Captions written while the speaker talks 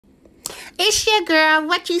It's your girl,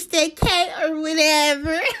 Whatyousaykay or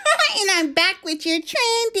whatever. And I'm back with your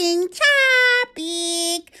trending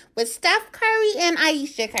topic with Steph Curry and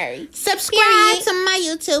Ayesha Curry. Subscribe to my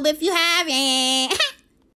YouTube if you haven't.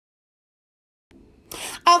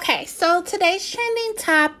 Okay, so today's trending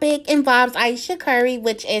topic involves Ayesha Curry,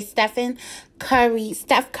 which is Steph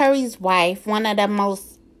Curry's wife, one of the most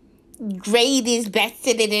greatest,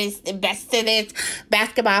 bestest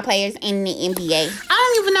basketball players in the NBA.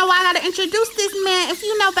 I don't even know why I gotta introduce this man. If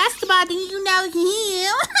you know basketball, then you know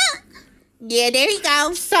him. Yeah, there you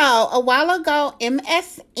go. So, a while ago,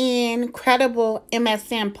 credible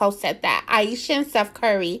MSN posted that Ayesha and Steph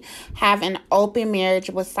Curry have an open marriage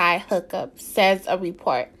with side hookup, says a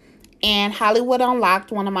report. And Hollywood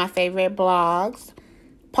Unlocked, one of my favorite blogs,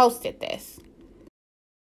 posted this.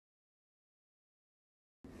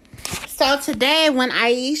 So today, when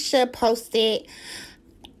Ayesha posted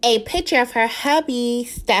a picture of her hubby,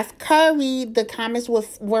 Steph Curry, the comments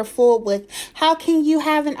were full with, how can you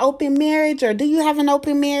have an open marriage? Or do you have an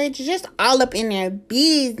open marriage? Just all up in their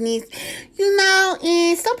business, you know?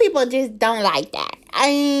 And some people just don't like that. I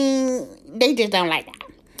mean, they just don't like that.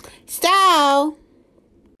 So,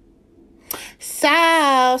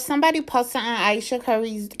 somebody posted on Ayesha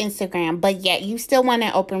Curry's Instagram, but yet you still want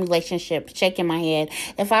an open relationship. Shaking my head.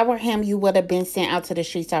 If I were him, you would have been sent out to the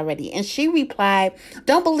streets already. And she replied,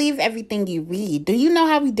 don't believe everything you read. Do you know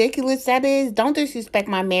how ridiculous that is? Don't disrespect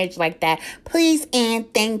my marriage like that. Please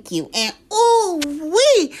and thank you. And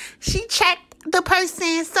ooh-wee, she checked the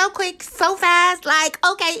person so quick, so fast. Like,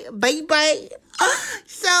 okay, bye-bye.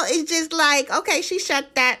 So, it's just like, okay, she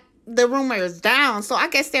shut the rumors down. So I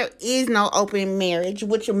guess there is no open marriage,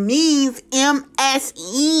 which means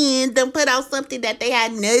MSN them put out something that they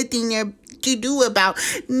had nothing to do about,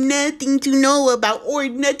 nothing to know about, or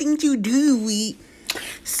nothing to do with.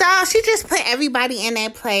 So she just put everybody in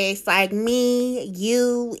that place, like me,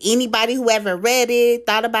 you, anybody who ever read it,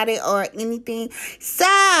 thought about it, or anything.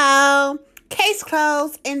 So case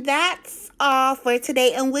closed, and that's all for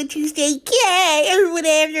today. And Whatyousaykay or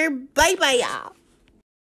whatever. Bye bye, y'all.